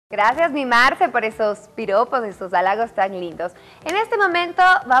Gracias, mi Marce, por esos piropos, esos halagos tan lindos. En este momento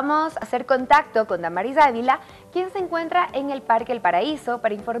vamos a hacer contacto con Damaris Ávila, quien se encuentra en el Parque El Paraíso,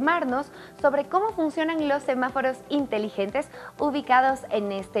 para informarnos sobre cómo funcionan los semáforos inteligentes ubicados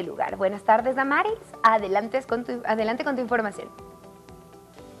en este lugar. Buenas tardes, Damaris. Adelante con tu información.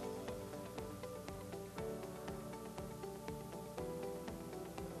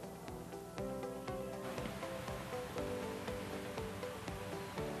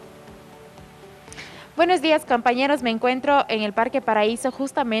 Buenos días, compañeros, me encuentro en el Parque Paraíso,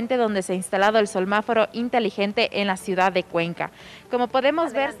 justamente donde se ha instalado el solmáforo inteligente en la ciudad de Cuenca. Como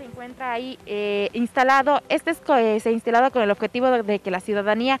podemos ver, se encuentra ahí instalado. Se ha instalado con el objetivo de que la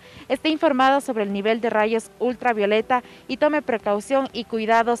ciudadanía esté informada sobre el nivel de rayos ultravioleta y tome precaución y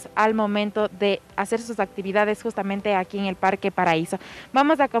cuidados al momento de hacer sus actividades justamente aquí en el Parque Paraíso.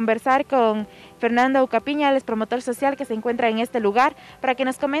 Vamos a conversar con Fernando Ucapiña, el promotor social que se encuentra en este lugar, para que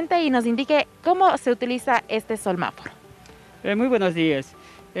nos comente y nos indique cómo se utiliza este solmáforo. Muy buenos días.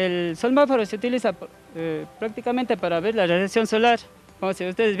 El solmáforo se utiliza prácticamente para ver la radiación solar. Como si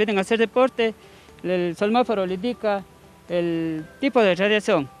ustedes vienen a hacer deporte, el solmáforo le indica el tipo de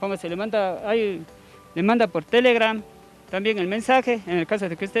radiación. Como se le manda por Telegram también el mensaje, en el caso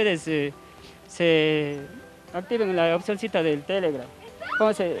de que ustedes se activen la opcióncita del Telegram.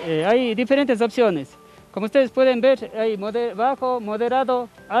 Hay diferentes opciones. Como ustedes pueden ver, hay bajo, moderado,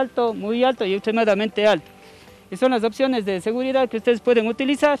 alto, muy alto y extremadamente alto. Y son las opciones de seguridad que ustedes pueden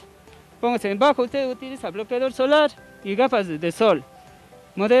utilizar. Pónganse en bajo, usted utiliza bloqueador solar y gafas de sol.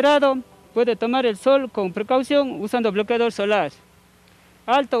 Moderado, puede tomar el sol con precaución usando bloqueador solar.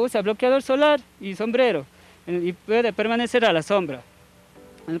 Alto, usa bloqueador solar y sombrero y puede permanecer a la sombra.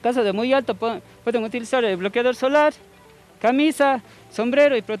 En el caso de muy alto, pueden utilizar el bloqueador solar, camisa,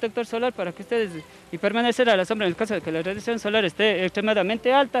 sombrero y protector solar para que ustedes y permanecer a la sombra en el caso de que la radiación solar esté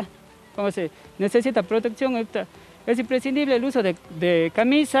extremadamente alta. Como se necesita protección, es imprescindible el uso de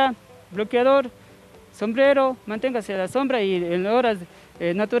camisa, bloqueador, sombrero, manténgase a la sombra y en horas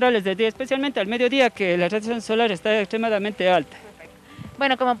naturales del día, especialmente al mediodía que la radiación solar está extremadamente alta.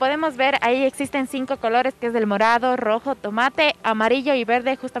 Bueno, como podemos ver, ahí existen 5 colores, que es el morado, rojo, tomate, amarillo y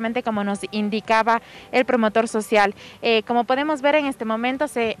verde, justamente como nos indicaba el promotor social. Como podemos ver, en este momento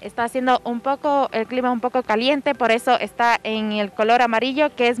se está haciendo el clima un poco caliente, por eso está en el color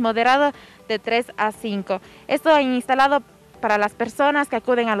amarillo, que es moderado de 3 a 5. Esto instalado para las personas que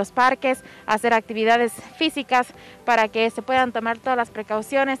acuden a los parques a hacer actividades físicas, para que se puedan tomar todas las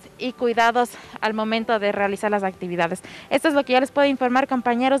precauciones y cuidados al momento de realizar las actividades. Esto es lo que yo les puedo informar,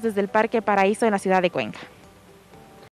 compañeros, desde el Parque Paraíso en la ciudad de Cuenca.